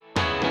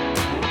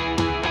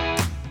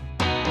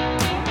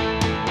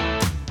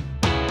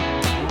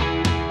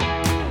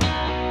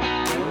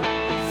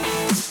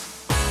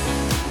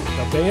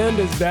Band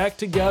is back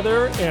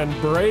together and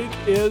break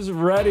is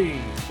ready.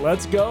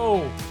 Let's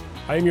go.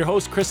 I am your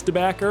host, Chris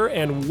DeBacker,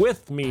 and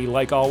with me,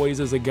 like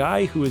always, is a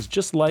guy who is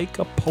just like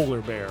a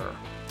polar bear.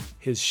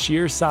 His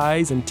sheer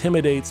size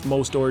intimidates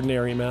most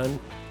ordinary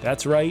men.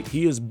 That's right,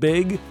 he is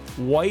big,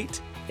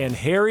 white, and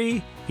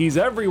hairy. He's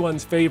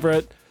everyone's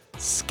favorite,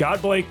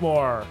 Scott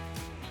Blakemore.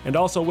 And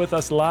also with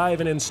us live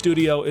and in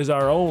studio is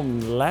our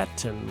own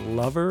Latin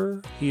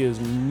lover. He is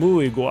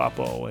muy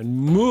guapo and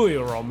muy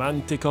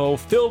romantico,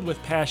 filled with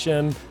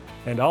passion,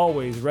 and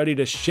always ready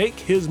to shake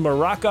his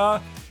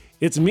maraca.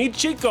 It's me,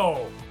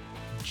 Chico,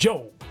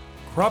 Joe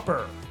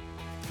Crupper.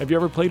 Have you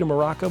ever played a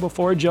maraca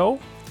before, Joe?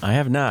 I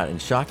have not,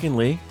 and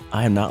shockingly,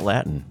 I am not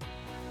Latin.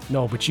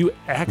 No, but you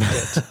act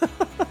it.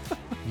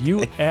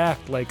 You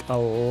act like a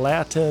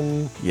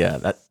Latin...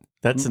 Yeah,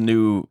 that's a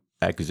new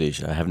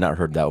accusation. I have not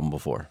heard that one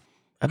before.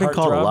 I've been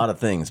called a lot of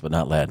things, but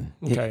not Latin.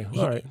 Okay,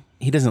 all right.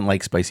 He doesn't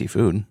like spicy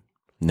food.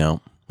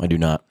 No, I do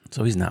not.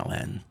 So he's not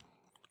Latin.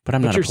 But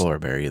I'm not a polar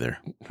bear either.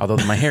 Although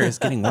my hair is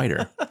getting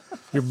whiter.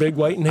 You're big,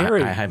 white, and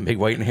hairy. I have big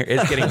white and hair.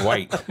 It's getting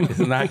white. It's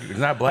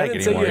not black I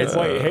didn't anymore. say you had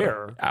white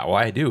hair. Well,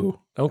 I do.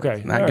 Okay,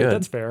 It's not all right, good.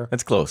 that's fair.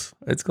 That's close.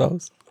 It's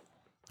close.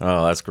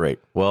 Oh, that's great.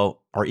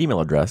 Well, our email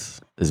address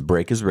is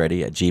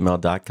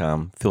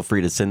breakisready@gmail.com. Feel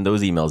free to send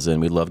those emails in.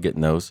 We love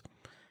getting those.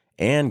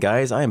 And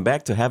guys, I am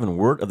back to having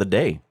word of the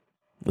day.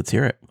 Let's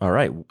hear it. All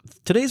right.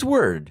 Today's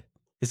word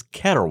is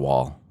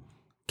caterwaul.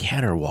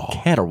 Caterwaul.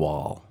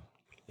 Caterwaul.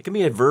 It can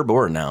be a verb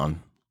or a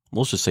noun.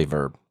 Let's just say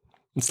verb.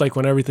 It's like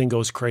when everything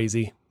goes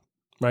crazy,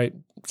 right?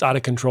 It's out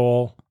of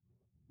control.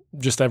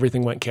 Just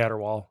everything went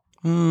caterwaul.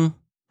 What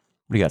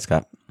do you got,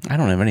 Scott? I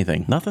don't have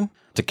anything. Nothing?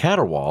 To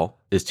caterwaul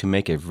is to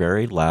make a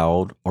very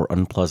loud or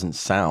unpleasant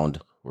sound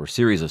or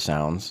series of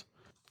sounds,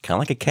 kind of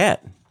like a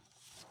cat.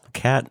 A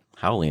cat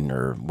howling,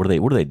 or what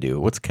do they do?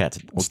 What's cats?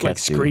 What It's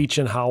cats like screech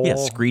and howl. Yeah,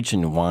 screech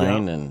and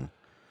whine and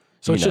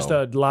So it's just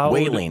a loud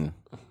wailing.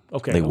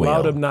 Okay, They a wail.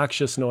 loud,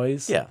 obnoxious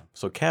noise. Yeah.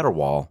 So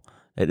caterwaul,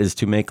 it is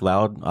to make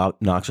loud,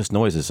 obnoxious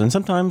noises, and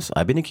sometimes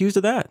I've been accused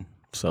of that.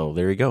 So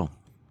there you go.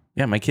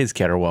 Yeah, my kids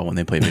caterwaul when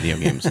they play video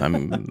games.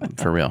 I'm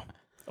for real.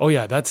 Oh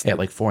yeah, that's At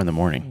like 4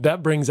 a.m.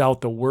 that brings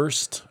out the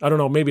worst. I don't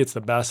know, maybe it's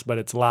the best, but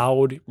it's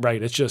loud,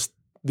 right? It's just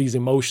these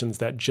emotions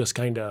that just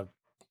kind of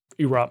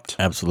erupt.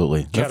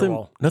 Absolutely.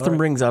 Caterwaul. Nothing All right.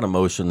 brings out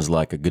emotions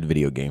like a good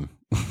video game.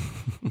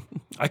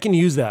 I can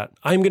use that.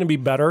 I'm going to be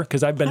better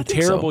because I've been think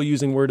terrible so.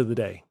 using word of the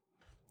day.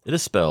 It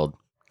is spelled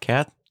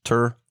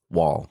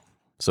caterwaul.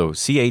 So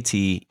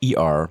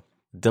caterwaul.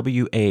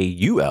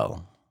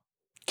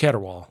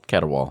 Caterwaul.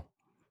 Caterwaul.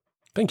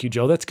 Thank you,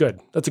 Joe. That's good.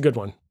 That's a good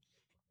one.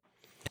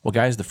 Well,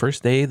 guys, the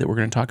first day that we're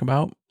going to talk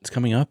about is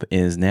coming up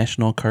is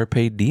National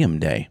Carpe Diem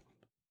Day.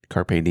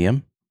 Carpe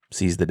Diem,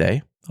 seize the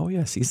day. Oh,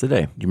 yeah. Seize the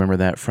day. You remember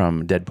that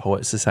from Dead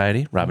Poet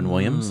Society? Robin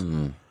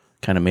Williams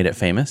kind of made it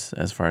famous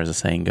as far as the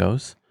saying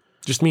goes.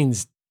 Just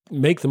means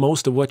make the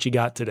most of what you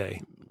got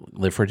today.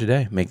 Live for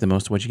today. Make the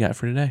most of what you got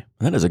for today.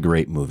 That is a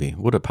great movie.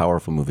 What a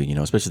powerful movie,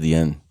 especially the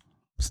end.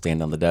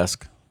 Stand on the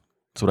desk.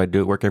 That's what I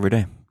do at work every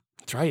day.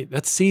 That's right.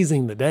 That's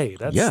seizing the day.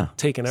 That's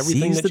taking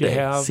everything Seize that the you day.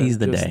 have. Seize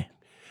and the day.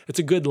 It's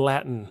a good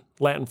Latin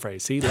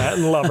phrase. See,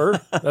 Latin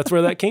lover. That's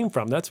where that came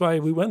from. That's why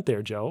we went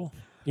there, Joe.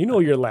 You know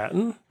you're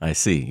Latin. I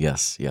see.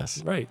 Yes.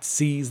 Right.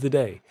 Seize the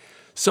day.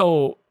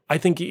 So I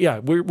think,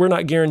 we're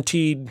not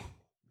guaranteed.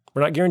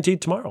 We're not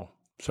guaranteed tomorrow.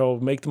 So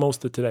make the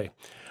most of today.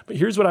 But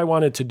here's what I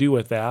wanted to do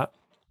with that.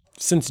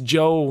 Since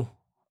Joe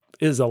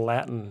is a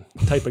Latin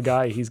type of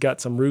guy, he's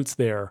got some roots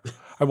there.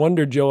 I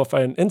wondered, Joe,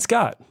 and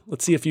Scott,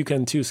 let's see if you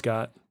can too,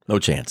 Scott. No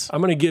chance.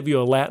 I'm going to give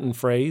you a Latin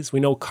phrase. We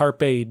know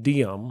carpe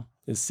diem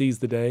is seize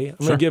the day. I'm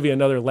going to give you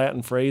another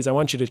Latin phrase. I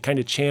want you to kind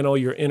of channel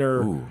your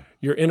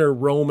inner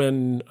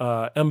Roman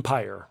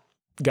Empire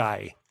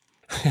guy.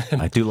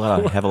 I do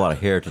have a lot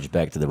of heritage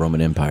back to the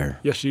Roman Empire.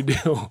 Yes, you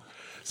do.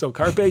 So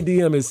carpe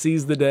diem is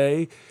seize the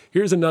day.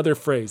 Here's another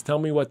phrase. Tell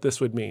me what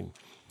this would mean.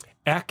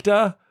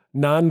 Acta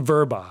non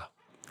verba.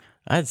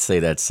 I'd say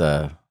that's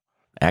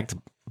act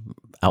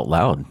out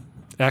loud.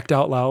 Act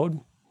out loud.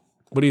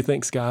 What do you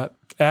think, Scott?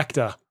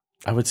 Acta.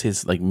 I would say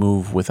it's like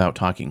move without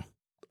talking.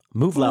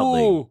 Move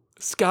loudly. Ooh,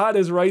 Scott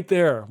is right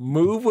there.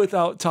 Move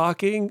without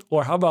talking.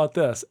 Or how about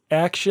this?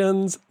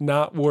 Actions,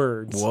 not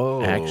words.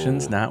 Whoa.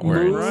 Actions, not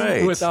Move words.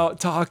 Right.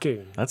 without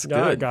talking. That's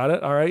Got good. it, got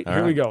it. All right, All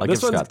here we right. go. I'll give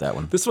Scott that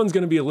one. This one's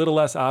going to be a little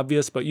less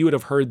obvious, but you would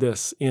have heard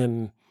this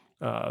in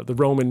the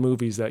Roman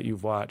movies that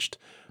you've watched.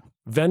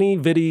 Veni,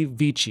 vidi,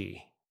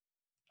 vici.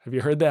 Have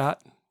you heard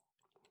that?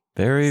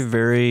 Very,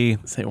 very...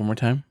 Say it one more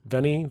time.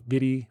 Veni,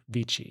 vidi,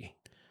 vici.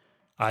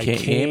 I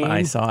Came,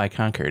 I saw, I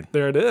conquered.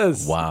 There it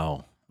is.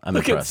 Wow. I'm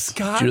Look impressed. at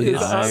Scott.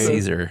 Julius is on this.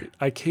 Caesar.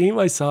 I came,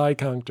 I saw, I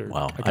conquered.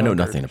 Wow. I I know conquered.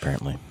 nothing,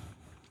 apparently.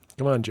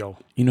 Come on, Joe.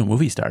 You know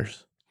movie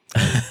stars.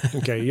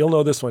 Okay, you'll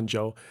know this one,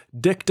 Joe.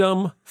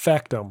 Dictum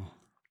factum.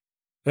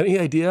 Any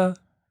idea?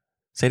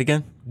 Say it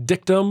again.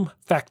 Dictum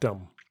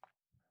factum.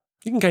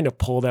 You can kind of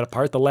pull that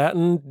apart. The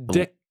Latin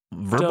dictum.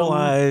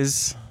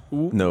 Verbalize.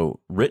 No,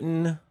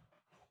 written,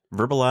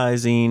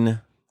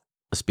 verbalizing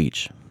a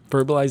speech.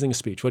 Verbalizing a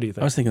speech. What do you I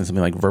think? was thinking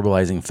something like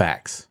verbalizing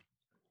facts.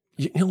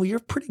 You're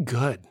pretty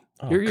good.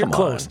 Oh, You're come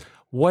close. on.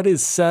 What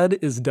is said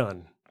is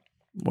done.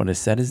 What is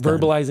said is done.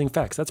 Verbalizing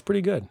facts. That's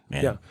pretty good.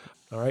 Man. Yeah.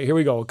 All right, here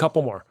we go. A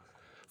couple more.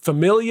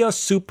 Familia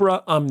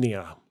supra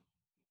omnia.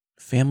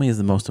 Family is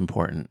the most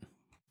important.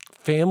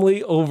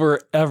 Family over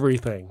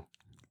everything.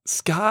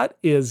 Scott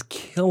is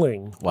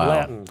killing Wow.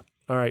 Latin.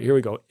 All right, here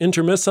we go.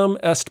 Intermissum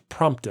est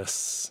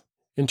promptus.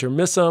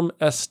 Intermissum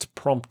est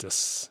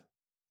promptus.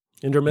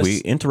 We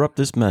interrupt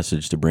this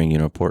message to bring you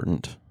an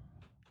important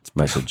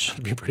message.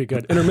 That'd be pretty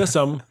good.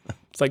 Intermissum,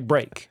 it's like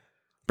break.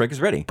 Break is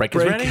ready. Break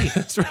is ready.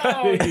 Is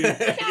ready.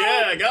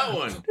 Yeah, I got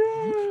one.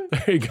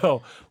 There you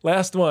go.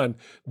 Last one.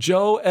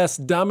 Joe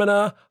est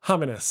domina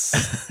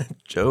hominis.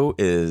 Joe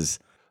is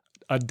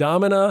A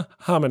domina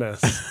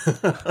hominis.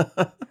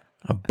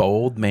 A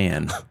bold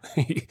man.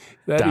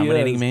 That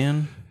Dominating he is.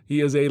 man.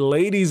 He is a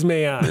ladies'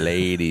 man.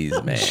 Ladies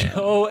man.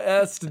 Joe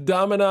est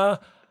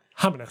domina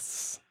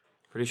hominis.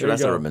 pretty sure There you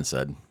that's go. never been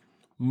said.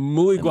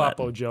 Muy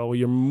guapo, Joe.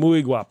 You're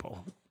muy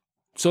guapo.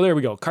 So there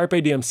we go.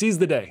 Carpe diem. Seize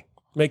the day.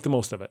 Make the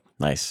most of it.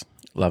 Nice.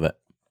 Love it.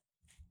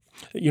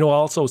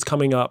 Also it's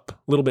coming up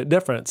a little bit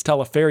different. It's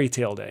Tell a Fairy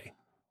Tale Day.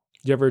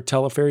 You ever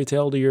tell a fairy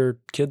tale to your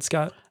kids,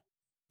 Scott?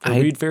 Or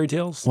read fairy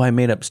tales? Well, I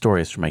made up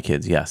stories for my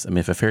kids, yes. I mean,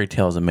 if a fairy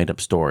tale is a made up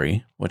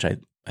story, which I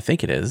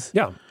think it is,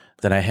 Yeah.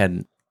 then I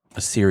had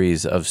a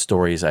series of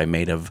stories I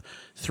made of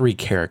 3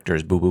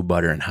 characters, Boo Boo,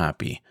 Butter, and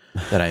Hoppy,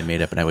 that I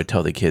made up, and I would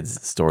tell the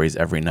kids stories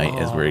every night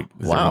as they're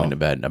going to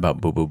bed about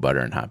Boo Boo, Butter,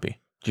 and Hoppy.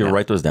 Did you ever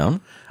write those down?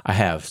 I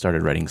have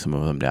started writing some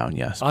of them down,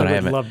 yes. I would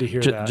haven't- love to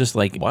hear that. Just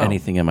like Wow.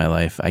 anything in my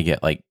life, I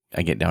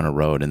get down a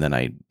road and then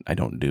I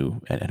don't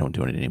do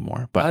it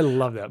anymore. But I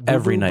love that.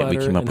 every Boo Boo, night we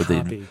Butter, came up and with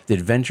Hoppy. the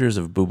adventures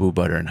of Boo Boo,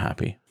 Butter, and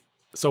Hoppy.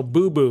 So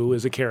Boo Boo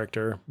is a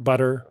character.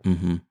 Butter.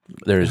 Hmm.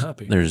 There's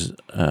Hoppy.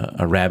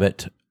 a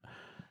rabbit,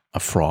 a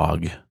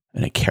frog,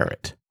 and a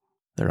carrot.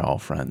 They're all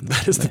friends.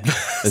 That is the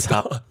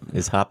best.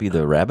 Is Hoppy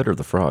the rabbit or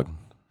the frog?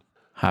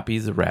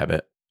 Hoppy's the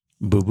rabbit,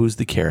 Boo Boo's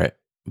the carrot,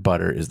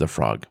 Butter is the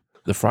frog.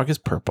 The frog is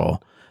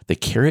purple, the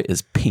carrot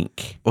is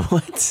pink,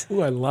 What?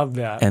 Ooh, I love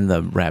that. and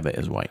the rabbit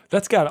is white.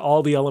 That's got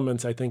all the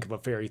elements, I think, of a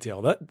fairy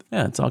tale. That's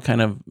Yeah, it's all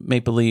kind of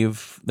make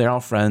believe. They're all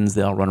friends.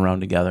 They all run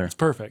around together.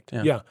 perfect.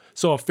 Yeah. Yeah.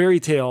 So a fairy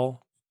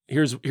tale,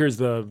 here's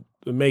the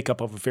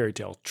makeup of a fairy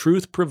tale.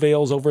 Truth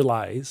prevails over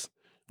lies.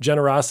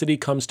 Generosity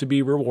comes to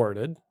be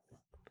rewarded.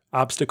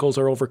 Obstacles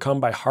are overcome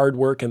by hard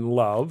work and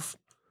love.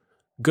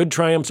 Good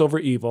triumphs over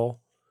evil.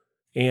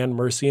 And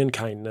mercy and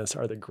kindness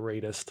are the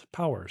greatest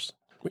powers.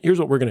 Here's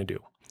what we're going to do.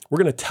 We're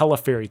going to tell a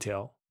fairy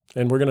tale,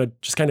 and we're going to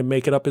just kind of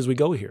make it up as we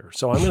go here.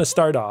 So I'm going to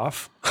start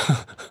off.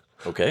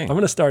 Okay. I'm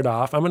going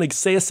to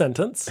say a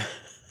sentence.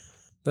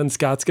 Then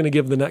Scott's going to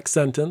give the next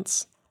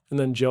sentence. And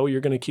then Joe,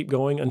 you're going to keep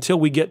going until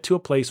we get to a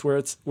place where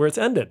it's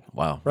ended.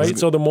 Wow. Right?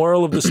 So the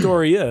moral of the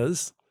story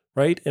is,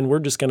 right? And we're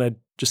just going to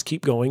just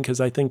keep going because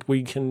I think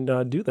we can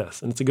do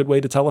this. And it's a good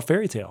way to tell a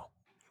fairy tale.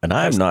 And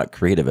I'm not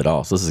creative at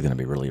all, so this is going to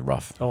be really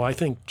rough. Oh, I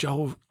think,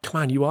 Joe,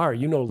 come on, you are.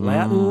 You know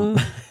Latin.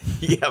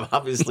 Yeah,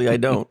 obviously I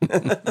don't.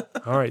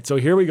 All right, so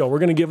here we go. We're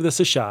going to give this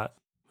a shot.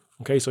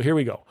 Okay, so here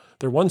we go.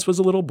 There once was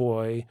a little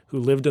boy who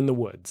lived in the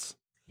woods.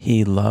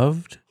 He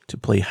loved to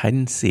play hide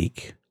and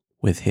seek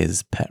with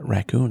his pet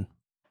raccoon.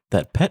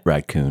 That pet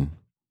raccoon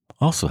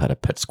also had a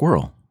pet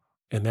squirrel.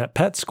 And that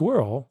pet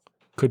squirrel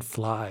could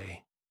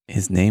fly.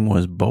 His name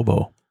was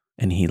Bobo,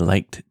 and he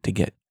liked to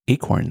get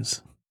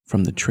acorns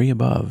from the tree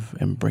above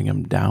and bring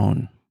them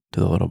down to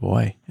the little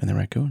boy and the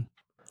raccoon.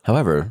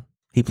 However,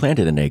 he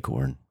planted an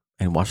acorn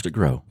and watched it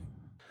grow.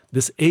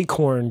 This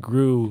acorn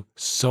grew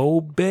so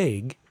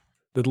big,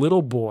 the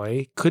little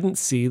boy couldn't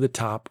see the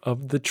top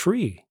of the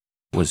tree.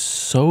 It was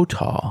so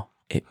tall,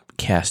 it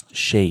cast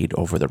shade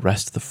over the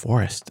rest of the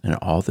forest, and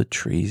all the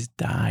trees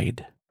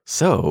died.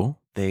 So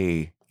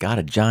they got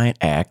a giant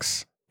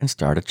axe and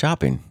started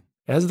chopping.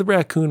 As the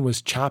raccoon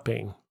was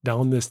chopping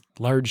down this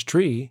large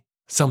tree,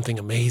 something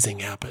amazing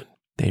happened.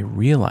 They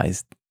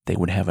realized they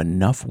would have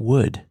enough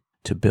wood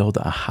to build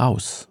a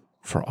house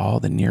for all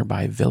the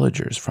nearby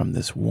villagers from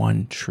this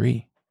one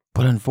tree.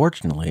 But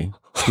unfortunately,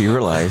 he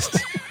realized,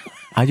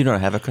 I do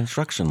not have a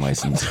construction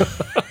license.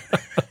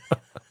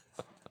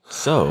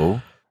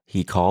 So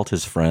he called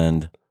his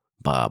friend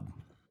Bob.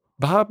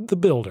 Bob the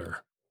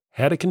builder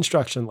had a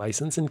construction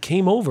license and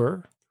came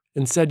over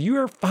and said, "You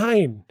are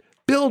fine.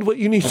 Build what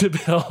you need to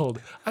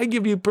build. I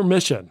give you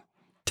permission.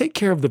 Take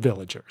care of the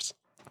villagers."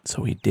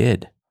 So he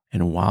did.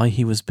 And while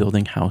he was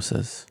building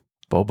houses,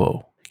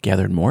 Bobo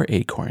gathered more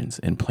acorns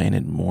and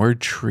planted more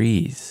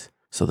trees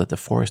so that the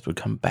forest would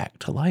come back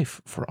to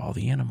life for all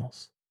the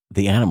animals.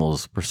 The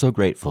animals were so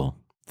grateful,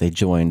 they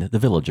joined the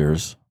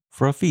villagers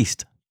for a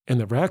feast. And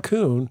the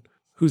raccoon,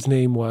 whose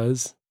name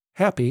was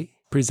Happy,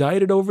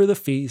 presided over the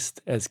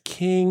feast as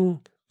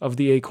king of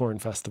the Acorn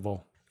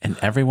Festival. And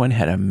everyone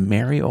had a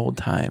merry old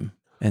time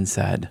and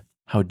said,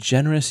 "How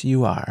generous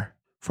you are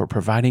for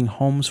providing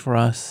homes for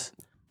us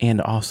and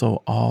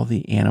also all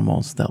the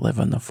animals that live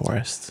in the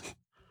forest.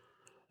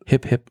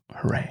 Hip, hip,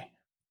 hooray."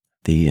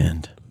 The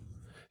end.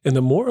 And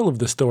the moral of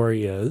the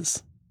story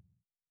is,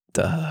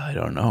 I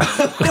don't know.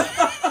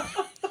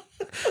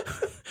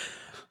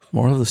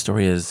 Moral of the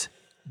story is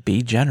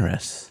be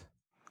generous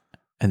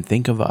and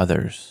think of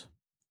others,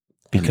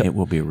 and it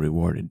will be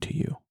rewarded to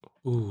you.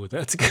 Ooh,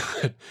 that's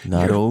good.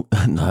 Not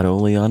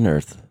only on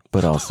earth,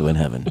 but also in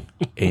heaven.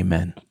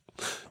 Amen.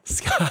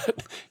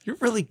 Scott, you're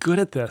really good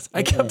at this.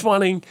 I kept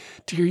wanting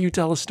to hear you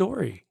tell a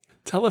story.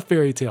 Tell a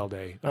fairy tale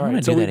day. All I'm right,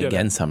 going to do we that did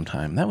again it.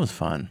 sometime. That was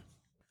fun.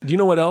 Do you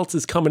know what else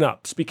is coming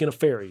up? Speaking of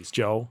fairies,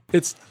 Joe,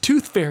 it's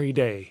Tooth Fairy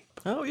Day.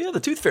 Oh yeah, the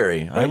Tooth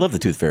Fairy. I love the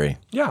Tooth Fairy.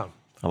 Yeah.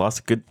 I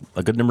lost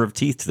a good number of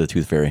teeth to the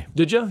Tooth Fairy.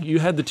 Did you? You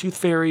had the Tooth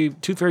Fairy.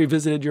 Tooth Fairy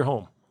visited your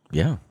home.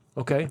 Yeah,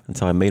 Okay. that's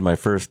how I made my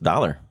first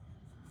 $1.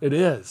 It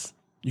is.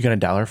 You got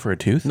 $1 for a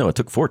tooth? No, it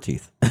took 4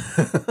 teeth.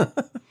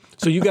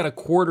 So you got a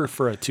quarter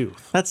for a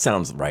tooth. That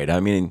sounds right. I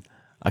mean,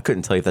 I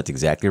couldn't tell you if that's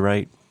exactly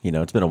right. You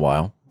know, it's been a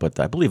while, but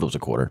I believe it was a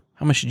quarter.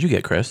 How much did you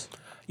get, Chris?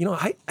 You know,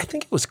 I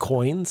think it was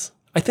coins.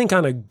 I think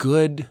on a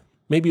good,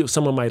 maybe it was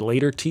some of my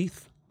later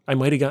teeth, I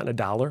might have gotten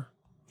 $1.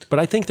 But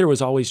I think there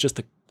was always just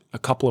a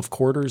couple of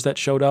quarters that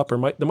showed up, or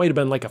there might have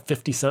been like a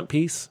 50-cent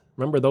piece.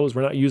 Remember those?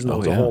 We're not using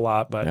those a whole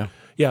lot, but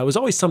yeah, it was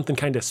always something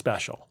kind of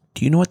special.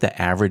 Do you know what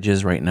the average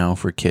is right now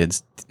for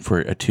kids for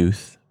a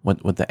tooth? What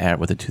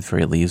the Tooth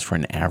Fairy leaves for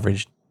an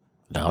average?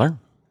 $1?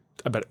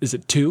 I bet, is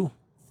it 2?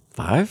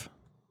 5?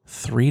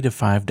 $3 to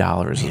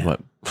 $5 is what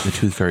the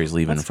Tooth Fairy's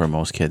leaving for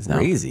most kids now.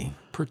 Crazy.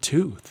 Per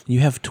tooth. You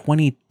have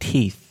 20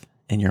 teeth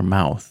in your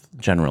mouth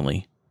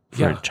generally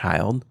for Yeah. a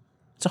child.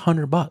 It's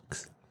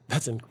 $100.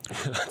 That's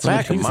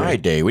Back in my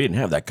day, we didn't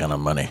have that kind of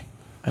money.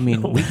 I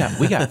mean, we got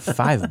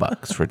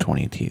 $5 for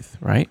 20 teeth,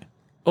 right?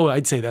 Oh,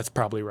 I'd say that's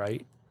probably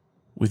right.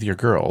 With your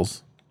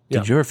girls, Yeah.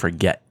 did you ever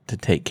forget to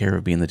take care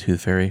of being the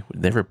Tooth Fairy?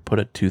 Did they ever put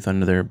a tooth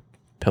under their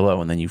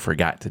pillow and then you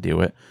forgot to do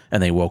it,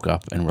 and they woke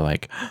up and were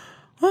like,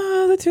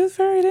 "Oh, the Tooth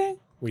Fairy ding."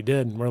 We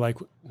did. And we're like,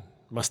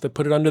 must have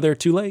put it under there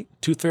too late.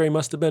 Tooth Fairy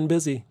must have been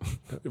busy.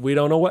 We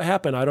don't know what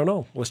happened. I don't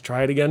know. Let's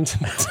try it again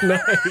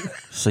tonight.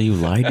 So you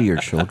lied to your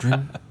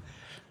children?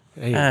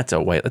 Hey, That's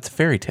a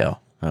fairy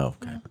tale. Oh,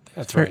 okay.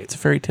 that's Right. right. It's a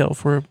fairy tale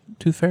for a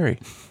Tooth Fairy.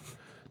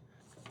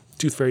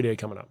 Tooth Fairy Day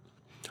coming up.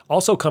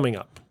 Also coming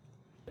up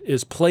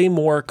is Play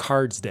More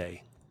Cards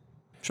Day.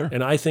 Sure.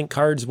 And I think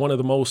cards one of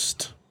the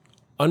most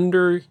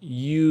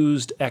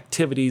underused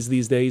activities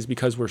these days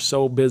because we're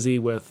so busy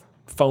with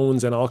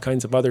phones and all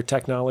kinds of other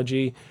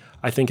technology.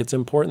 I think it's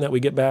important that we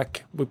get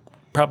back. We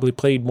probably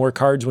played more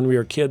cards when we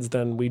were kids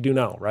than we do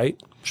now,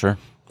 right? Sure.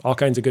 All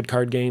kinds of good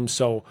card games.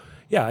 So,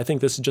 yeah, I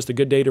think this is just a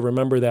good day to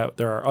remember that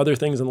there are other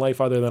things in life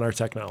other than our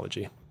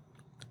technology.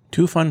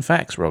 2 fun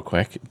facts real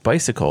quick.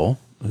 Bicycle,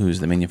 who's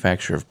the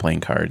manufacturer of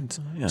playing cards,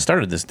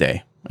 started this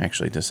day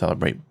actually to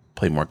celebrate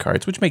Play More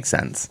Cards, which makes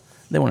sense.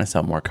 They want to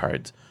sell more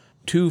cards.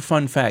 2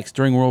 fun facts.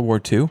 During World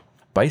War II,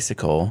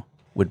 Bicycle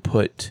would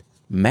put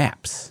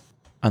maps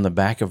on the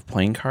back of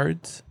playing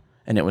cards,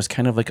 and it was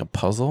kind of like a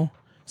puzzle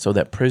so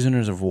that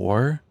prisoners of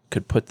war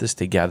could put this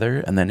together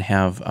and then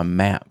have a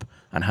map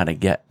on how to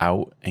get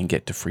out and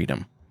get to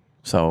freedom.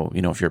 So,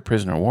 you know, if you're a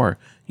prisoner of war,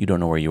 you don't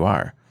know where you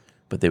are.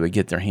 But they would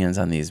get their hands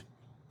on these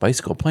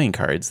bicycle playing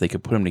cards. They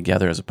could put them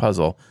together as a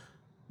puzzle,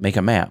 make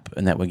a map,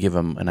 and that would give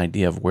them an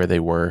idea of where they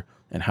were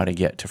and how to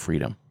get to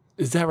freedom.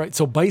 Is that right?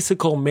 So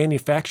Bicycle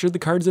manufactured the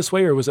cards this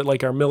way, or was it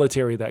like our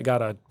military that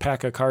got a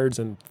pack of cards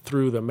and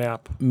threw the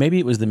map? Maybe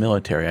it was the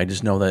military. I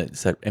just know that it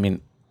said, I mean,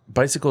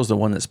 Bicycle is the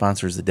one that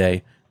sponsors the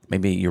day.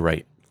 Maybe you're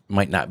right.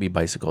 Might not be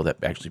Bicycle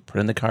that actually put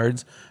in the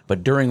cards,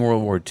 but during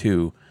World War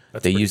II, they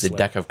pretty used a slick.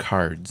 deck of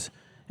cards.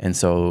 And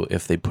so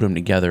if they put them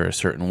together a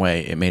certain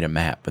way, it made a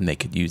map, and they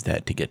could use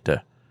that to get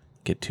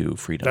to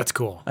freedom. That's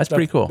cool. That's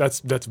pretty cool. That's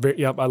very,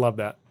 yep, I love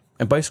that.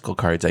 And bicycle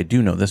cards, I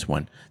do know this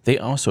one. They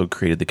also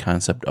created the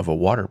concept of a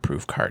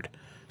waterproof card.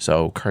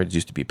 So cards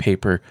used to be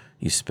paper.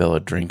 You spill a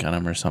drink on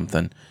them or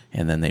something,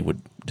 and then they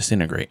would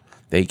disintegrate.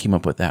 They came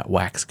up with that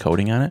wax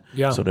coating on it.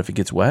 Yeah. So that if it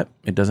gets wet,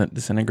 it doesn't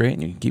disintegrate,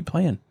 and you can keep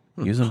playing.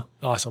 Use them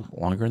Awesome.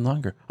 longer and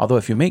longer. Although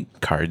if you make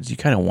cards, you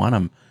kind of want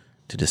them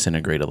to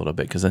disintegrate a little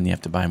bit because then you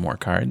have to buy more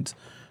cards.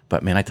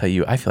 But man, I tell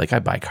you, I feel like I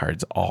buy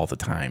cards all the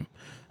time.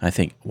 And I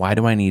think, why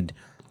do I need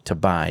to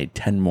buy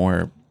 10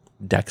 more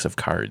decks of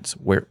cards?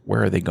 Where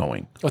are they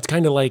going? Well, it's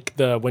kind of like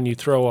when you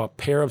throw a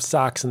pair of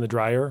socks in the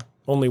dryer,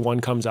 only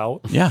one comes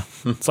out. Yeah.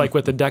 It's like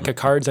with the deck of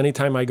cards.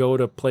 Anytime I go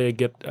to play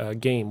a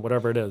game,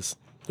 whatever it is,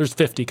 there's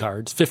 50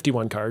 cards,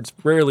 51 cards.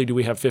 Rarely do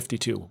we have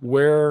 52.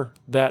 Where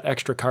that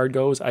extra card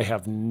goes, I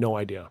have no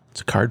idea.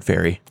 It's a card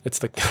fairy. It's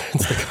the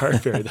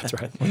card fairy. That's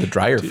right. Or the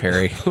dryer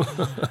fairy.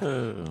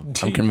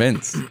 I'm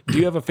convinced. Do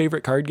you have a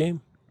favorite card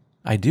game?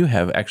 I do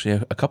have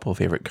actually a couple of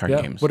favorite card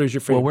Yeah. games. What is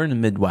your favorite? Well, we're in the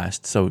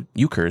Midwest, so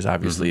euchre is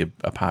obviously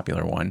a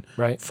popular one.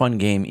 Right. Fun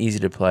game, easy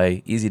to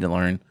play, easy to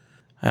learn.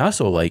 I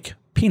also like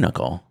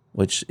pinochle,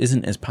 which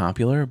isn't as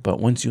popular, but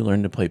once you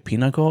learn to play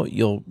pinochle,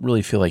 you'll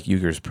really feel like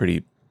euchre is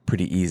pretty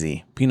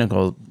easy.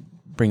 Pinochle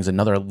brings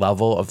another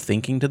level of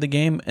thinking to the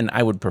game, and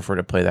I would prefer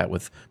to play that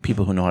with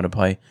people who know how to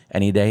play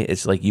any day.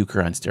 It's like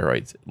euchre on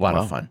steroids. A lot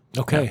of fun.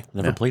 Okay.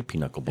 Never played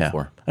Pinochle Yeah.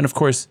 before. And of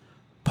course,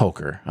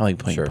 poker. I like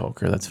playing Sure.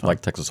 poker. That's I fun.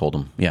 like Texas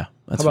Hold'em. Yeah.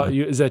 That's How about fun.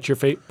 you? Is that your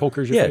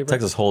poker's your Yeah, favorite?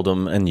 Texas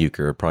Hold'em and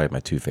euchre are probably my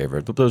 2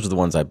 favorite. But those are the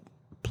ones I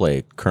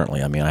play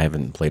currently. I mean, I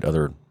haven't played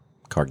other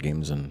card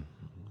games in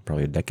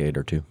probably a decade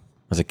or two.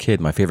 As a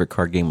kid, my favorite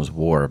card game was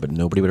War, but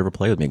nobody would ever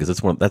play with me because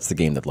that's the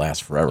game that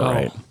lasts forever,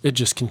 right? It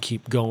just can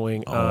keep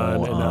going on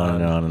and on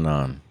and on and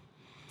on.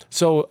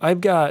 So I've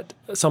got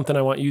something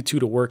I want you two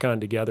to work on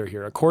together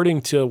here.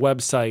 According to a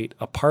website,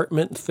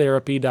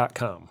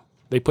 apartmenttherapy.com,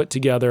 they put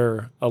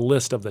together a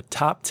list of the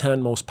top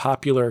 10 most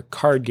popular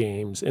card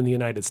games in the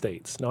United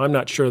States. Now, I'm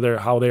not sure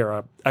how they're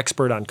an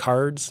expert on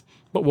cards,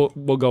 but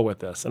we'll go with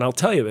this. And I'll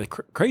tell you, the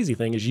crazy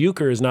thing is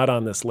euchre is not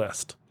on this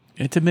list.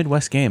 It's a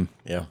Midwest game.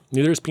 Yeah.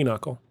 Neither is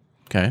pinochle.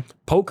 Okay.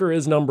 Poker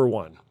is number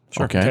one.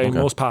 Sure. Okay.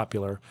 Most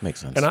popular.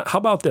 Makes sense. And how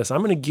about this? I'm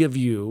going to give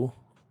you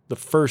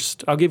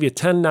I'll give you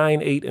 10,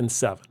 9, 8, and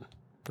 7.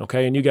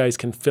 Okay. And you guys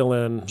can fill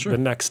in the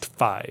next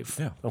 5.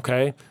 Yeah.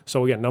 Okay.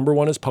 So again, number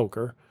 1 is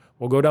poker.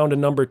 We'll go down to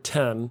number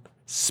 10,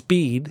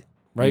 speed,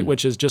 right?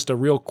 Which is just a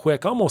real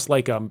quick, almost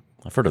like I've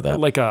heard of that.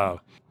 like a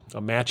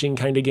matching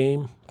kind of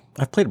game.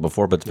 I've played it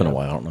before, but it's been a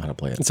while. I don't know how to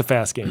play it. It's a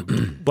fast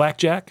game.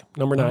 Blackjack,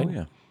 number 9. Oh,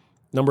 yeah.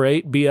 Number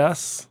 8,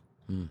 BS.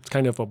 It's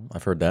kind of a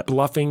I've heard that.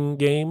 bluffing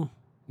game.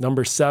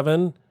 Number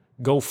 7,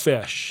 Go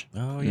Fish.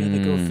 Oh, yeah,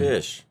 the Go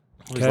Fish.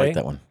 Always Okay. like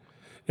that one.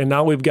 And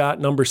now we've got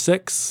number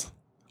 6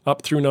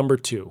 up through number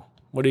 2.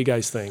 What do you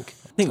guys think?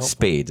 I think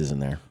Spades is in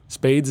there.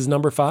 Spades is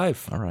number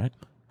 5. All right.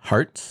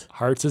 Hearts.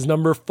 Hearts is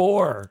number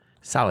 4.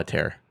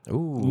 Solitaire.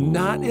 Ooh.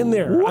 Not in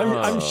there.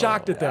 I'm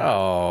shocked at that.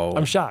 Oh.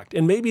 I'm shocked.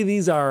 And maybe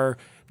these are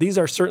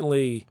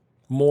certainly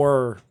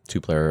more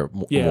 2-player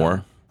Yeah.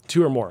 more.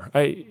 2 or more.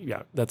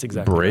 That's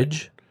exactly right.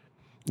 Bridge.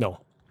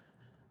 No.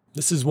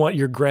 This is what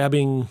you're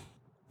grabbing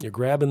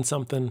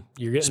something.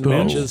 You're getting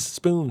Spoons. matches.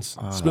 Spoons.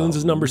 Spoons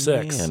is number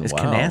 6. man. Is Wow.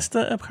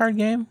 canasta a card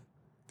game?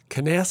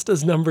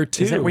 Canasta's number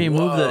 2. Is that where you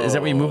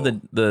move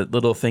the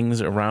little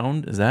things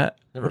around? Is that?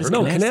 What is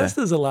No, canasta?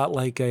 Canasta's a lot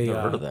like a.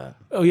 Never heard of that.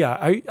 Oh yeah,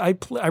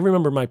 I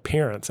remember my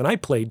parents, and I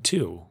played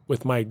too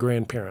with my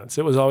grandparents.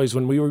 It was always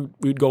when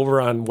we'd go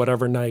over on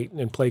whatever night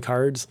and play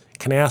cards.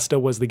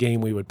 Canasta was the game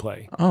we would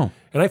play. Oh,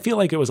 And I feel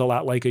like it was a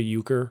lot like a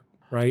euchre,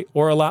 right?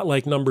 Or a lot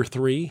like number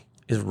 3.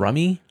 is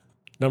rummy?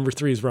 Number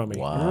 3 is rummy.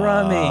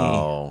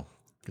 Wow.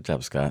 Good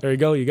job, Scott. There you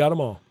go. You got them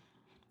all.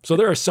 So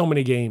there are so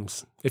many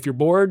games. If you're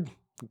bored,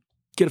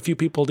 get a few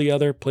people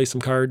together, play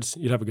some cards.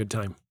 You'd have a good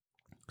time.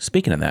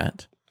 Speaking of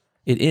that,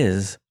 it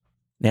is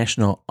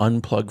National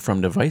Unplug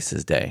from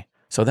Devices Day.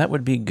 So that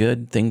would be a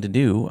good thing to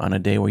do on a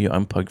day where you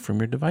unplug from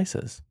your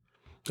devices.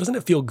 Doesn't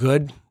it feel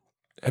good?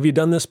 Have you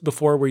done this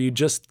before where you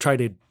just try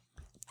to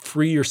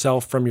free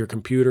yourself from your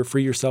computer,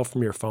 free yourself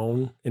from your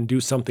phone, and do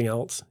something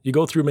else? You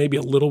go through maybe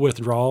a little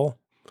withdrawal,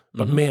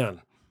 but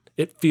man,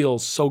 it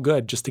feels so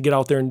good just to get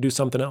out there and do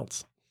something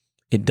else.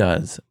 It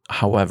does.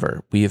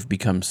 However, we have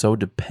become so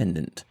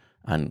dependent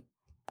on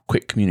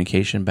quick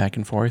communication back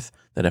and forth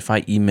that if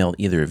I email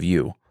either of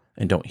you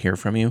and don't hear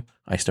from you,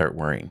 I start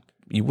worrying.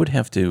 You would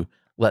have to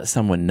let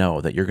someone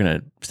know that you're going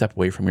to step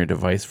away from your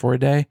device for a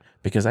day,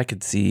 because I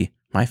could see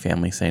my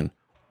family saying,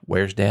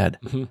 "Where's Dad?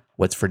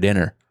 What's for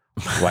dinner?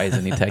 Why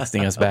isn't he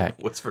texting us back?"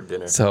 What's for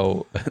dinner?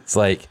 So it's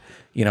like,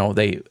 you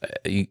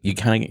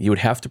would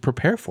have to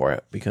prepare for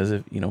it, because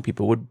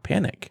people would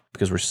panic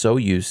because we're so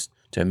used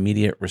to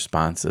immediate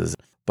responses.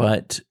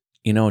 But,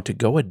 to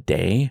go a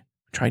day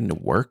trying to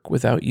work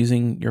without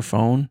using your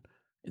phone,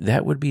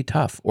 that would be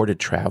tough. Or to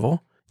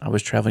travel. I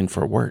was traveling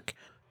for work.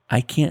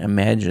 I can't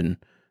imagine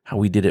how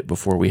we did it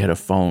before we had a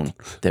phone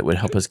that would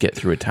help us get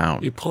through a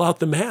town. You pull out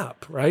the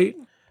map, right?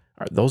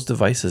 Those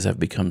devices have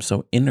become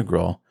so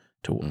integral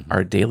to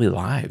our daily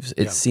lives.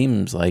 It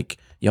seems like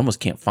you almost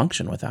can't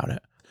function without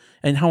it.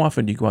 And how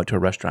often do you go out to a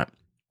restaurant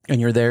and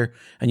you're there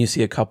and you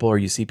see a couple, or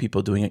you see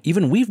people doing it?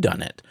 Even we've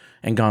done it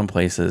and gone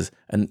places,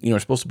 and we're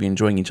supposed to be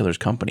enjoying each other's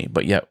company,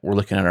 but yet we're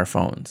looking at our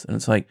phones. And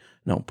it's like,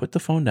 no, put the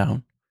phone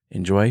down,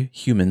 enjoy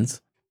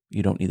humans.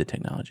 You don't need the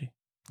technology.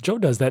 Joe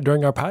does that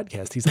during our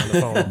podcast. He's on the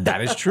phone.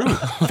 That is true.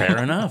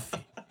 Fair enough.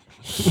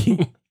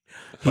 He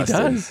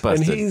does.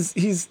 And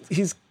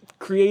he's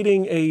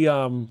creating a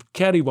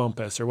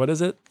cattywampus, or what is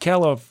it?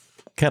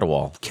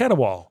 Caterwaul.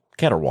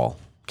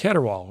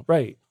 Caterwaul,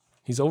 right.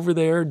 He's over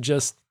there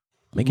just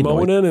Making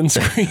moaning and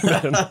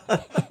screaming.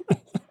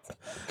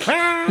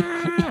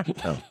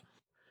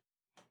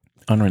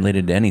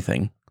 Unrelated to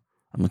anything,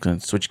 I'm going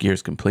to switch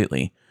gears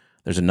completely.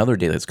 There's another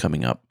day that's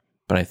coming up,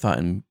 but I thought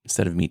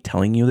instead of me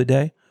telling you the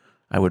day,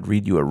 I would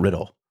read you a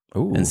riddle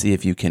and see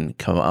if you can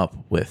come up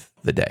with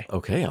the day.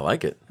 Okay, I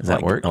like it. Does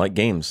that work? I like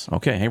games.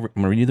 Okay, I'm going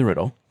to read you the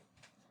riddle.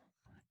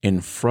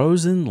 In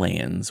frozen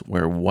lands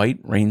where white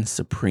reigns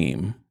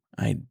supreme,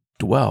 I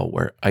dwell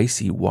where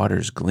icy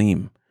waters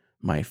gleam.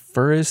 My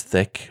fur is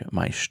thick,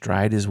 my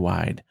stride is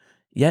wide,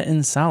 yet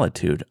in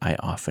solitude I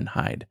often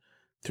hide.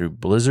 Through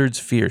blizzards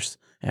fierce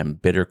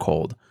and bitter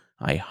cold,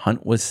 I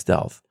hunt with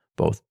stealth,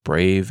 both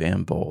brave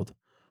and bold.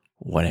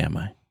 What am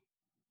I?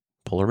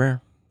 Polar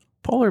bear.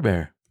 Polar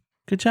bear.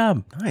 Good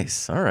job.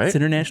 Nice. All right. It's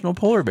International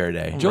Polar Bear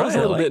Day. Joe was a Right, I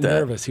little like bit that.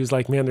 nervous. He was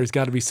like, man, there's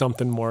got to be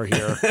something more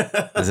here.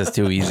 This is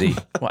too easy.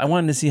 Well, I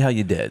wanted to see how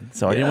you did,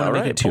 so I didn't Yeah, want to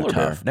make all it too right,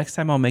 polar tough. bear. Next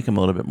time I'll make them a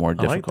little bit more I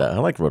difficult. like that. I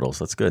like riddles.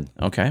 That's good.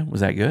 Okay, was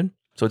that good?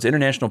 So it's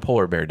International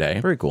Polar Bear Day.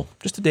 Very cool.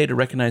 Just a day to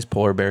recognize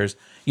polar bears.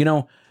 You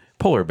know,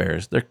 polar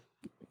bears, they're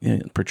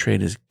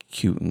portrayed as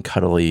cute and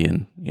cuddly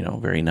and,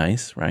 very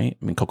nice, right?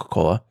 I mean,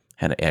 Coca-Cola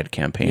had an ad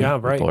campaign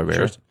with polar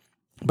bears. Sure.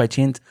 By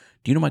chance,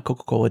 do you know why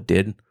Coca-Cola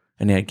did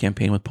an ad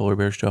campaign with polar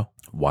bears, Joe?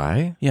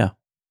 Why? Yeah.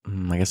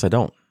 I guess I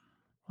don't.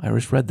 I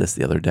just read this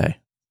the other day.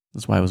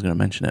 That's why I was going to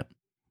mention it.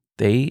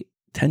 They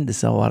tend to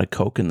sell a lot of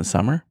Coke in the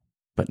summer,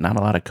 but not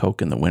a lot of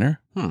Coke in the winter.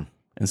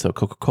 And so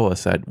Coca-Cola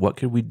said, what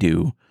could we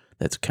do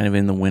that's kind of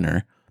in the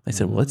winter? They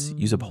said, well, let's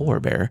use a polar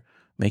bear,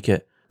 make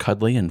it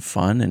cuddly and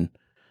fun,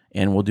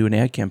 and we'll do an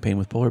ad campaign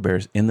with polar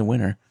bears in the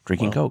winter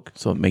drinking Coke.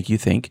 So it make you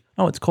think,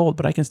 oh, it's cold,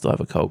 but I can still have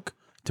a Coke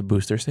to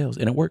boost their sales.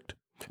 And it worked.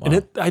 Wow.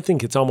 And I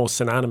think it's almost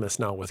synonymous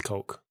now with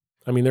Coke.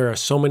 I mean, there are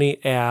so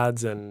many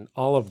ads and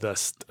all of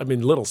this. I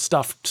mean, little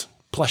stuffed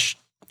plush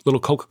little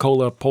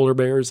Coca-Cola polar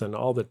bears and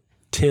all the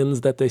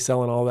tins that they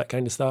sell and all that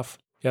kind of stuff.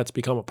 Yeah, it's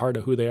become a part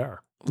of who they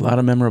are. A lot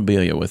of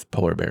memorabilia with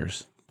polar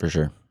bears. For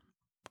sure.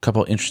 A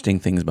couple interesting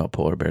things about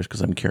polar bears,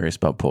 because I'm curious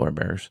about polar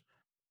bears.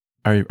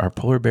 Are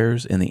polar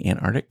bears in the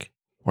Antarctic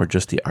or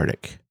just the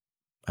Arctic?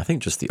 I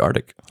think just the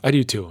Arctic. I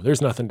do too.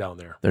 There's nothing down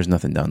there. There's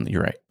nothing down there.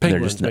 You're right.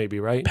 Penguins maybe,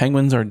 right?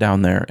 Penguins are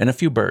down there, and a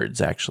few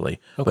birds, actually.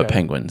 Okay. But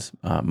penguins,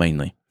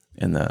 mainly,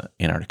 in the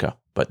Antarctica.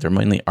 But they're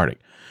mainly Arctic.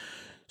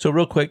 So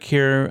real quick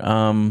here,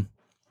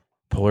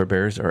 polar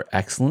bears are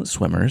excellent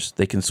swimmers.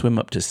 They can swim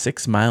up to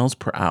 6 miles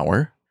per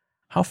hour.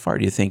 How far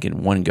do you think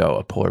in one go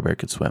a polar bear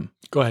could swim?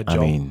 Go ahead,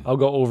 Joe. I'll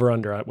go over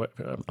under.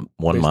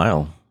 1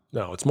 mile.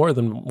 No, it's more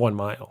than 1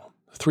 mile.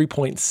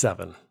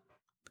 3.7.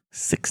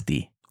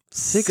 60.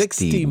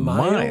 60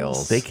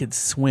 miles. They could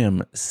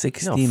swim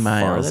 60 You know how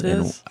far miles. that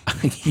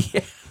is?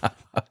 Yeah.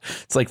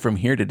 It's like from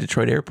here to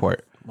Detroit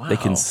Airport. Wow. They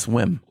can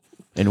swim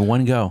in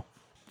one go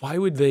Why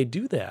would they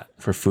do that?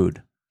 for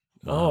food.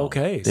 Oh,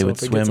 okay. They would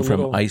if it swim gets a from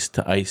little- ice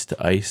to ice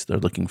to ice. They're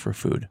looking for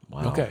food.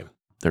 Wow. Okay.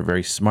 They're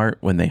very smart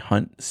when they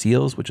hunt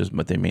seals, which is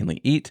what they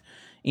mainly eat.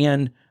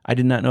 And I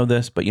did not know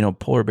this, but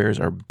polar bears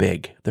are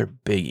big. They're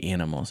big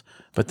animals.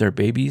 But their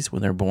babies,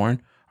 when they're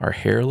born, are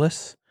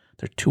hairless.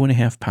 They're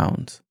 2.5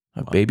 pounds.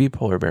 A baby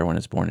polar bear, when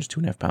it's born, is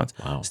 2.5 pounds.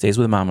 Wow. Stays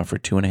with mama for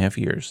 2.5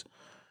 years.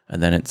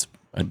 And then it's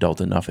adult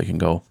enough it can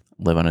go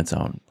live on its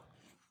own.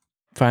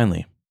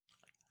 Finally,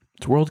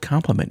 it's World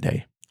Compliment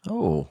Day.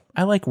 Oh.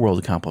 I like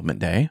World Compliment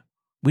Day.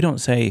 We don't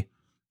say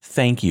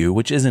thank you,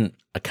 which isn't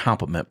a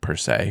compliment per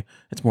se.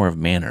 It's more of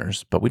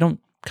manners, but we don't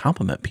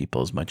compliment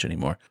people as much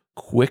anymore.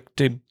 Quick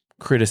to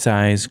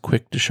criticize,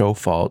 quick to show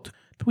fault,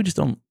 but we just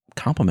don't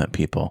compliment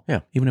people.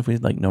 Yeah. Even if we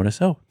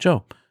notice, oh,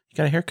 Joe, you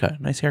got a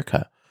haircut, nice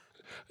haircut.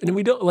 And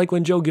we don't, like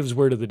when Joe gives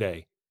word of the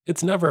day,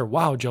 it's never,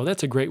 wow, Joe,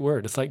 that's a great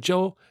word. It's like,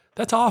 Joe,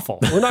 that's awful.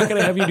 We're not going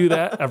to have you do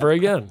that ever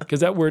again because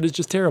that word is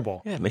just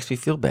terrible. Yeah, it makes me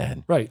feel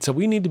bad. Right. So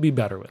we need to be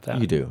better with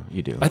that. You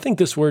do. I think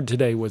this word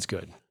today was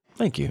good.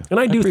 Thank you. And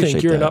I do think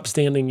appreciate you're an that.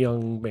 upstanding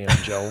young man,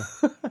 Joe.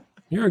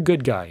 You're a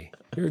good guy.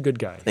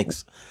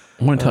 Thanks.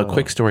 I want to tell a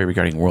quick story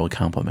regarding World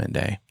Compliment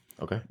Day.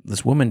 Okay.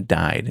 This woman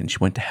died and she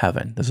went to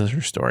heaven. This is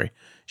her story.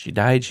 She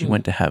died, she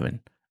went to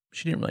heaven.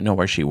 She didn't really know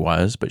where she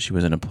was, but she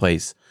was in a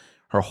place.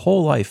 Her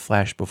whole life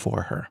flashed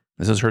before her.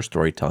 This is her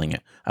story telling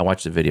it. I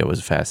watched the video. It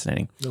was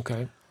fascinating.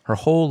 Okay. Her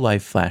whole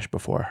life flashed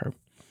before her.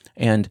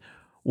 And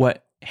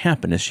what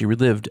happened is she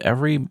relived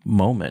every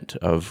moment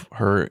of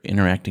her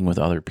interacting with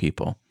other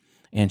people.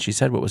 And she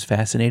said what was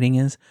fascinating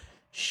is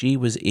she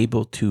was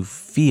able to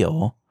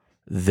feel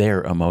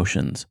their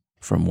emotions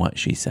from what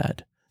she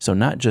said. So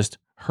not just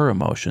her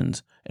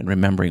emotions and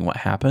remembering what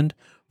happened,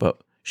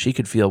 but she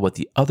could feel what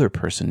the other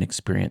person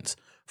experienced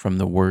from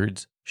the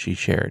words she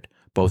shared,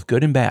 both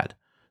good and bad.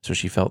 So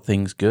she felt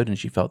things good and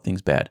she felt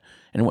things bad.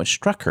 And what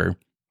struck her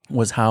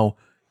was how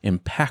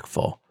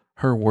impactful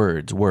her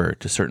words were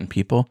to certain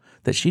people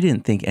that she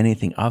didn't think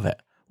anything of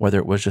it, whether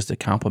it was just a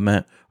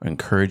compliment or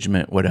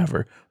encouragement,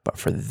 whatever. But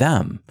for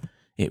them,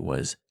 it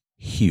was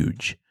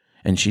huge.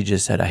 And she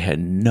just said, I had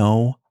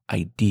no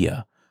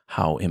idea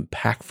how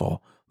impactful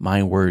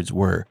my words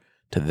were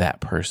to that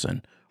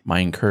person.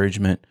 My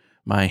encouragement,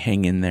 my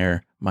hang in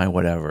there, my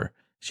whatever.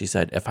 She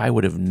said, if I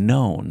would have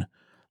known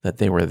that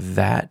they were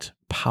that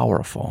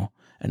powerful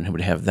and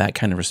would have that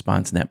kind of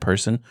response in that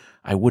person,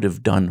 I would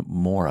have done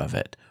more of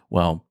it.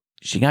 Well,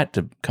 she got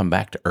to come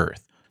back to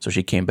earth. So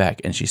she came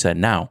back and she said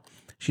now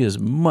she is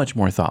much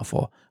more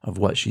thoughtful of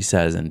what she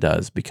says and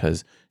does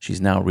because she's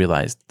now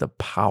realized the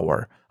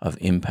power of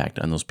impact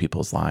on those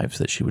people's lives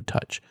that she would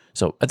touch.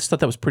 So I just thought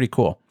that was pretty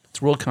cool.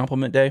 It's World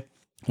Compliment Day.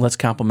 Let's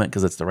compliment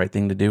because it's the right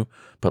thing to do,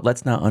 but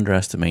let's not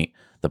underestimate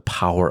the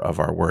power of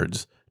our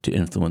words to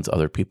influence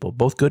other people,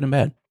 both good and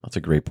bad. That's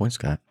a great point,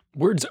 Scott.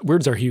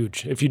 Words are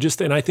huge.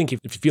 And I think if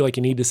you feel like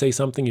you need to say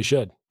something, you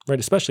should, right?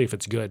 Especially if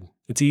it's good.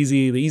 It's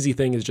easy. The easy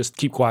thing is just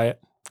keep quiet,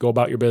 go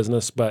about your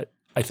business. But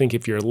I think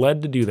if you're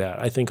led to do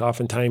that, I think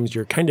oftentimes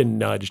you're kind of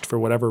nudged for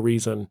whatever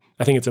reason.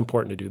 I think it's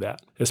important to do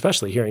that,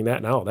 especially hearing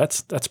that now.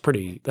 That's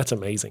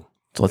amazing.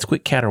 So let's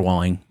quit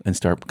caterwauling and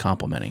start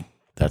complimenting.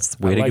 That's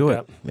the way I to like do that.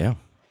 it. Yeah.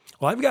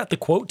 Well, I've got the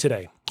quote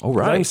today. All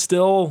right. I'm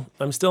still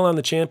on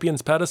the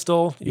champion's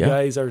pedestal. You Yeah.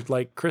 guys are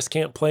like, Chris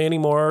can't play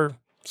anymore.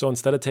 So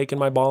instead of taking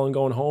my ball and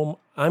going home,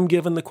 I'm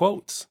giving the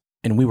quotes.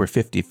 And we were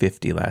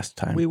 50-50 last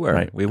time. We were.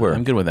 Right? We were.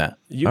 I'm good with that.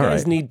 You All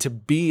guys right. need to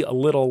be a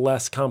little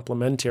less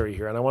complimentary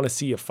here, and I want to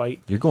see you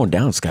fight. You're going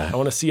down, I Scott.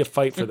 want to see a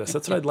fight for this.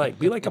 That's what I'd like.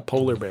 Be like a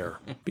polar bear.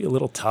 Be a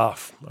little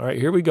tough. All right,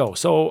 here we go.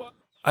 So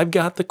I've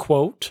got the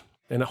quote,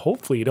 and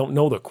hopefully you don't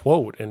know the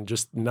quote and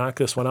just knock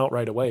this one out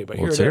right away. But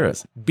Let's here hear it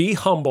is. Be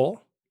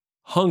humble,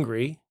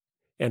 hungry,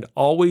 and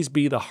always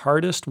be the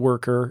hardest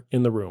worker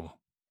in the room.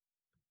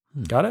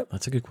 Got it?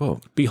 That's a good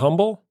quote. Be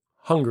humble,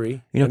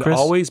 hungry, You know, and Chris-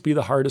 always be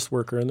the hardest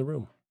worker in the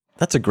room.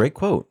 That's a great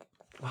quote.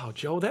 Wow,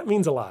 Joe, that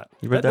means a lot.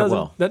 You read that doesn't,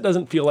 well. That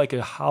doesn't feel like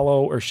a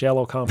hollow or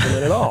shallow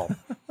compliment at all.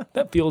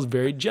 That feels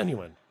very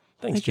genuine.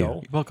 Thanks, Thank you. Joe.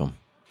 You're welcome.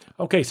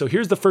 Okay, so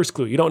here's the first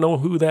clue. You don't know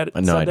who that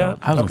No, said I that?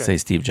 don't. I was going Okay. to say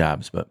Steve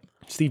Jobs, but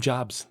Steve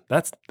Jobs.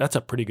 That's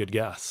a pretty good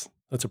guess.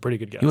 That's a pretty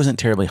good guess. he wasn't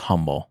terribly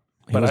humble.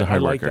 He but was a I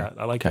hard like worker. that.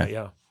 I like Okay. that,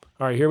 yeah.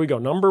 All right, here we go.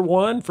 Number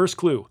one, first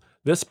clue.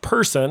 This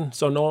person,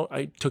 so no,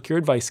 I took your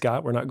advice,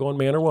 Scott. We're not going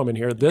man or woman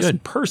here. This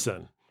Good.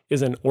 person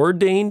is an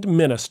ordained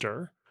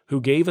minister who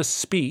gave a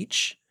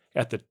speech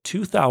at the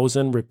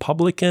 2000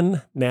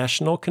 Republican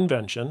National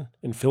Convention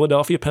in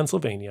Philadelphia,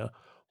 Pennsylvania,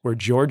 where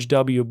George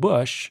W.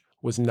 Bush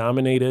was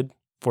nominated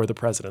for the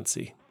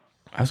presidency.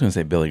 I was going to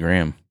say Billy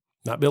Graham.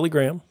 Not Billy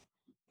Graham.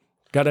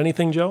 Got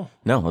anything, Joe?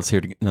 No, let's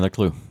hear another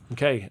clue.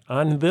 Okay.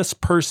 On this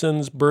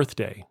person's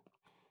birthday,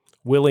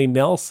 Willie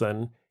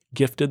Nelson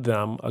gifted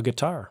them a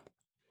guitar.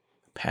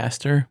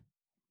 Pastor,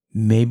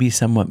 maybe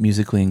somewhat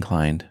musically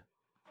inclined.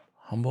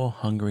 Humble,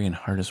 hungry, and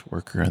hardest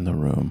worker in the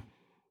room.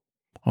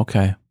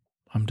 Okay,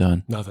 I'm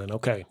done. Nothing.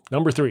 Okay.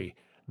 Number three,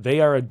 they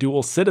are a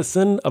dual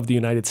citizen of the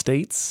United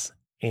States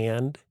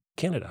and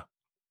Canada.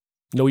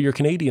 Know your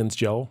Canadians,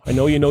 Joe. I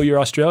know you know your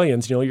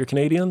Australians. You know your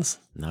Canadians?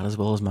 Not as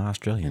well as my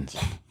Australians.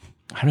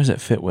 How does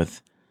it fit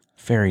with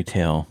fairy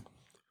tale?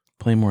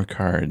 Play more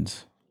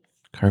cards.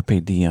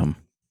 Carpe diem.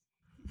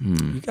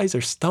 You guys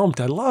are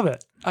stumped. I love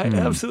it. I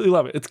absolutely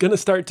love it. It's going to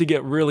start to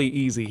get really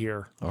easy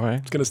here. All right.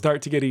 It's going to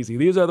start to get easy.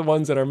 These are the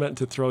ones that are meant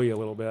to throw you a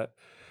little bit.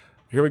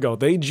 Here we go.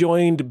 They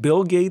joined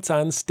Bill Gates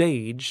on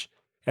stage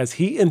as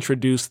he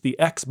introduced the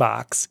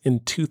Xbox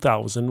in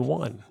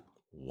 2001.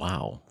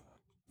 Wow.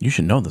 You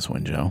should know this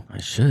one, Joe. I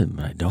should,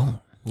 but I don't.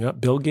 Yep,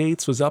 Bill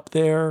Gates was up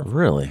there,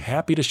 Really?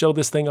 happy to show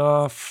this thing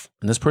off.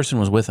 And this person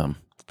was with him.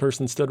 The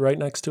person stood right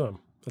next to him.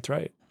 That's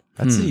right.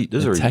 Those The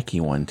are techie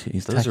one, too.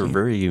 He's those are techie.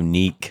 very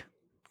unique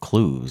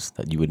clues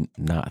that you would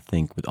not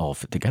think would all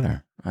fit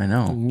together. I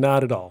know.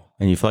 Not at all.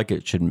 And you feel like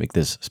it should make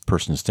this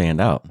person stand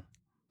out.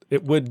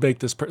 It would make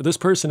this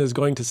person is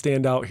going to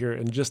stand out here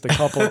in just a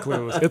couple of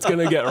clues. It's going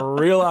to get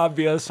real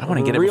obvious. I want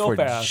to get it real before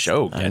fast.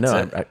 Joe gets I know.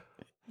 it.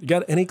 You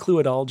got any clue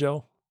at all,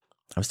 Joe?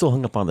 I'm still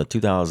hung up on the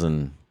 2000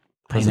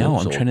 I know.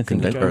 I'm presidential trying to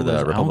think of or who the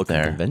was out Republican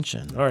there.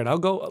 convention. All right, I'll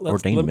go.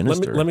 Ordained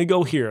minister. Let me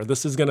go here.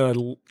 This is going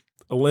to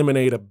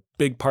eliminate a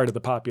big part of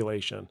the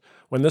population.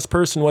 When this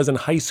person was in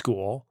high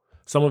school,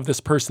 some of this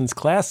person's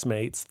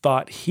classmates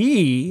thought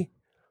he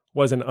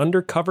was an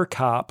undercover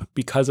cop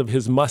because of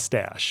his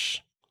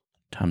mustache.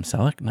 Tom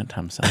Selleck? Not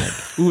Tom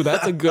Selleck. Ooh,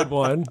 that's a good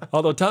one.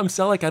 Although Tom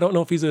Selleck, I don't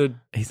know if he's a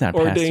He's not a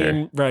pastor.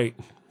 ordained. Right.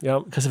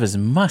 Yep. Because of his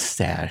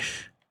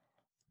mustache.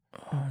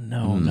 Oh,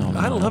 no, no.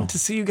 I'd love to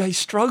see you guys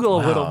struggle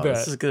a little Wow, bit.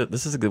 This is good.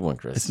 This is a good one,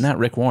 Chris. It's not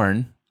Rick Warren.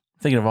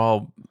 I'm thinking of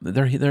all,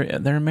 they're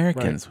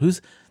Americans.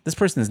 This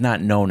person is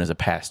not known as a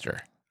pastor.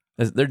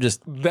 They're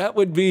just,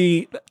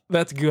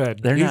 That's good.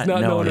 they're He's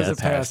not, known as a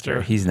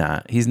pastor. He's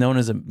not. He's known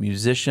as a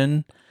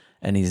musician,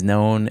 and he's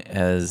known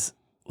as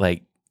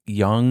like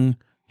young,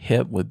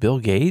 hip with Bill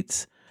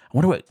Gates. I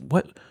wonder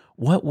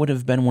what would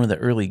have been one of the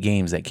early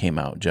games that came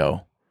out,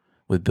 Joe,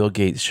 with Bill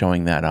Gates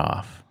showing that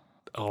off.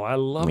 Oh, I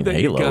love mean, that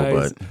Halo, you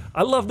guys. but-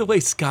 I love the way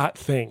Scott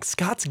thinks.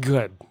 Scott's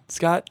good.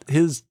 Scott,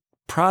 his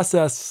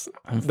process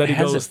that he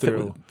Has goes it fit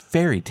through. with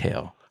fairy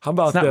tale. How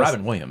about It's not this?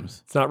 Robin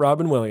Williams. It's not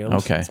Robin Williams.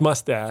 Okay. It's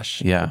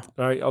mustache. Yeah.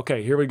 All right.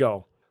 Okay. Here we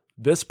go.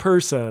 This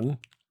person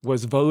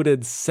was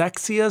voted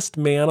sexiest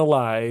man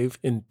alive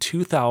in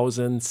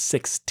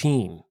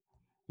 2016.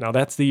 Now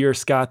that's the year,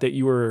 Scott, that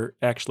you were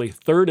actually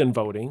third in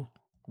voting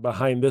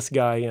behind this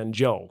guy and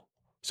Joe.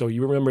 So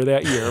you remember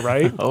that year,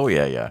 right? Oh,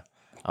 yeah.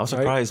 I was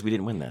surprised we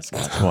didn't win that,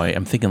 Scott. Boy,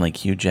 I'm thinking like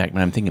Hugh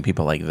Jackman. I'm thinking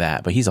people like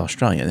that, but he's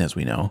Australian, as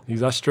we know.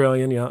 He's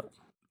Australian. Yeah.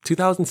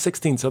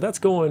 2016. So that's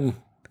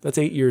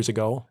 8 years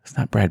ago. It's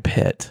not Brad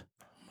Pitt.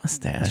 That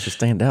Mustache. should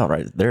stand out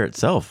right there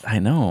itself. I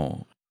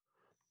know.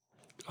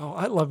 Oh,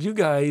 I love you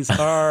guys.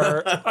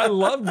 I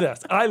love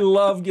this. I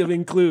love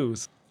giving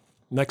clues.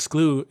 Next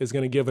clue is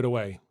going to give it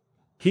away.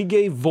 He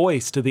gave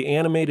voice to the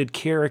animated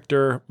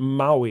character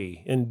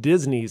Maui in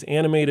Disney's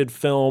animated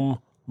film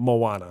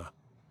Moana.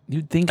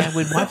 You'd think I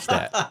would watch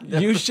that.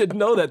 You should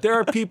know that. There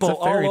are people It's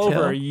a fairy all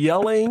over tale.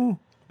 yelling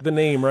the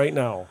name right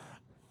now.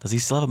 Does he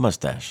still have a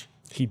mustache?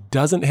 He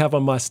doesn't have a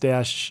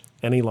mustache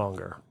any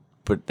longer.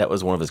 But that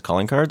was one of his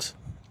calling cards?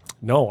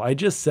 No, I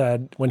just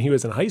said when he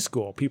was in high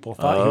school, people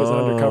thought he was an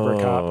undercover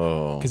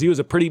cop because he was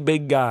a pretty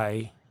big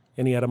guy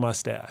and he had a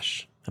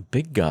mustache. A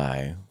big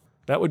guy.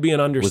 That would be an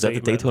Was that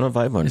understatement. the Daytona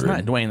 500? It's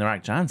not Dwayne The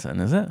Rock Johnson,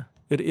 is it?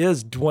 It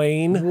is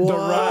Dwayne The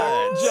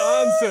Rock.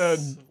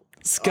 Johnson.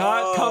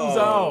 Scott comes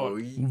out.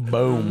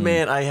 Boom.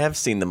 Man, I have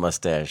seen the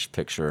mustache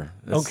picture.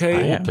 This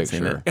Okay. old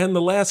seen picture. it. And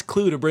the last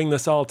clue to bring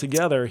this all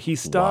together, he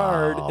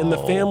starred in the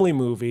family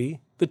movie,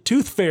 The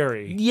Tooth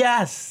Fairy.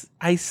 Yes.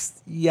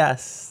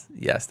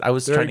 Yes. I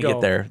was There trying you to go.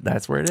 get there.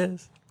 That's where it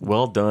is.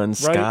 Well done,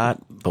 Scott,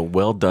 but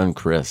well done,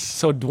 Chris.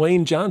 So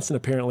Dwayne Johnson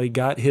apparently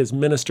got his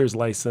minister's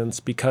license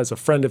because a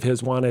friend of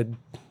his wanted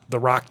The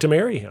Rock to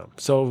marry him.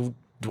 So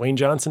Dwayne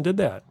Johnson did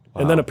that.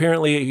 And then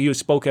apparently he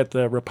spoke at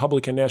the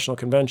Republican National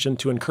Convention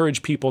to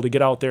encourage people to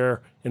get out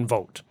there and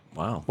vote.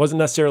 Wow. Wasn't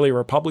necessarily a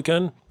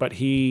Republican, but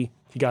he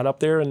got up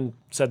there and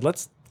said,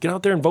 let's get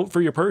out there and vote for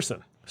your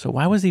person. So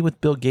why was he with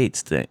Bill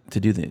Gates to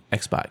do the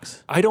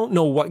Xbox? I don't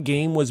know what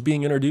game was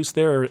being introduced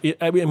there.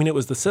 I mean, it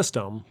was the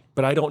system,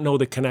 but I don't know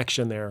the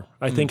connection there.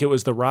 I think it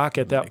was The Rock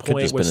at that could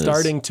point just was been his-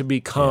 starting to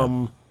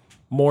become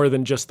more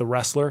than just the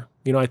wrestler.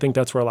 You know, I think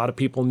that's where a lot of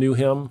people knew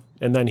him.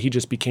 And then he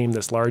just became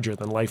this larger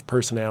than life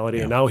personality.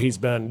 And now he's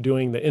been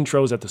doing the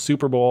intros at the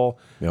Super Bowl.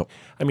 Yep.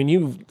 I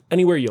mean,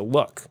 anywhere you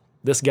look,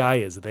 this guy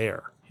is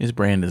there. His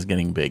brand is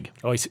getting big.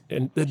 Oh,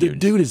 the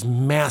dude is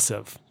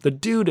massive. The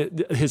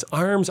dude, his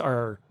arms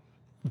are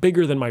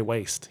bigger than my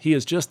waist. He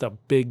is just a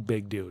big,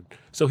 big dude.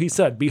 So he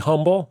said, be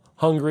humble,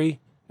 hungry,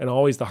 and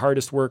always the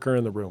hardest worker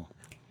in the room.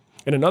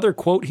 And another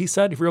quote he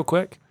said, real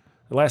quick,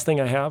 the last thing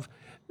I have,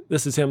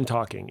 this is him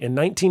talking. In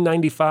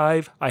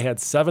 1995, I had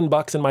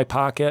 $7 in my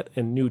pocket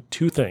and knew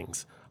two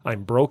things.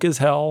 I'm broke as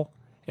hell,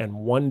 and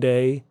one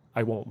day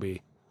I won't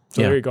be.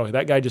 So there you go.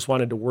 That guy just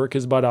wanted to work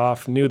his butt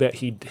off, knew that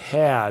he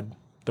had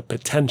the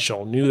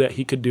potential, knew that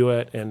he could do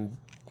it, and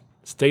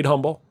stayed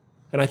humble.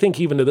 And I think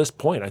even to this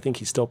point, I think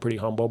he's still pretty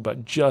humble,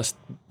 but just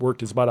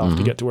worked his butt off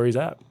to get to where he's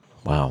at.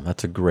 Wow,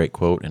 that's a great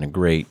quote and a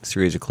great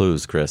series of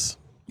clues, Chris.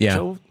 Yeah.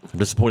 So I'm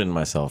disappointed in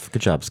myself.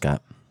 Good job,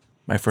 Scott.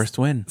 My first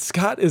win.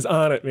 Scott is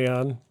on it,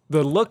 man.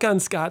 The look on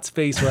Scott's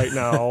face right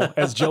now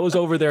as Joe's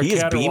over there He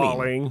is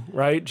caterwauling,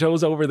 right?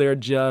 Joe's over there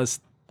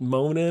just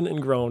moaning and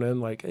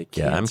groaning like, I can't,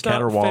 Yeah, I'm it's not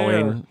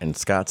caterwauling, fair. and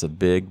Scott's a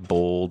big,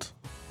 bold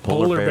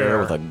polar Polar bear, bear.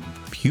 with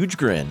a huge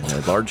grin and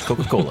a large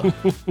Coca-Cola.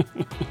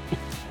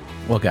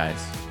 Well,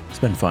 guys, it's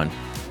been fun.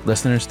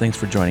 Listeners, thanks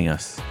for joining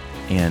us.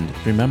 And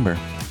remember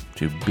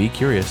to be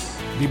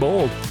curious, Be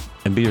bold.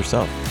 And be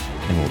yourself.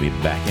 and we'll be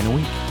back in a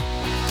week.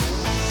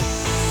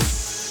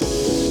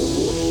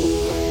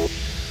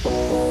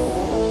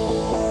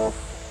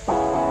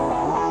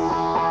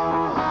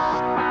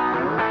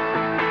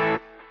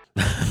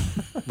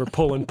 We're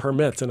pulling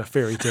permits in a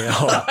fairy tale.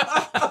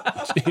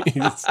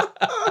 Jeez.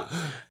 I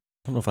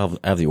don't know if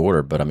I have the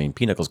order, but I mean,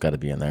 Pinocchle's got to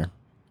be in there,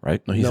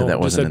 right? No, he No, said that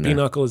just wasn't said in there.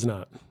 Pinochle is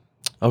not.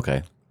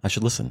 Okay, I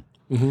should listen.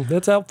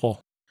 That's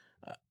helpful.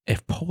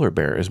 If polar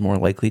bear is more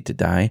likely to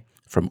die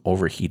from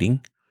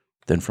overheating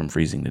than from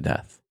freezing to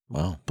death,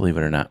 Wow. believe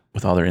it or not,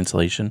 with all their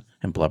insulation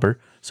and blubber.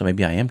 So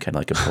maybe I am kind of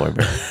like a polar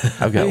bear.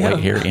 I've got Yeah.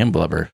 white hair and blubber.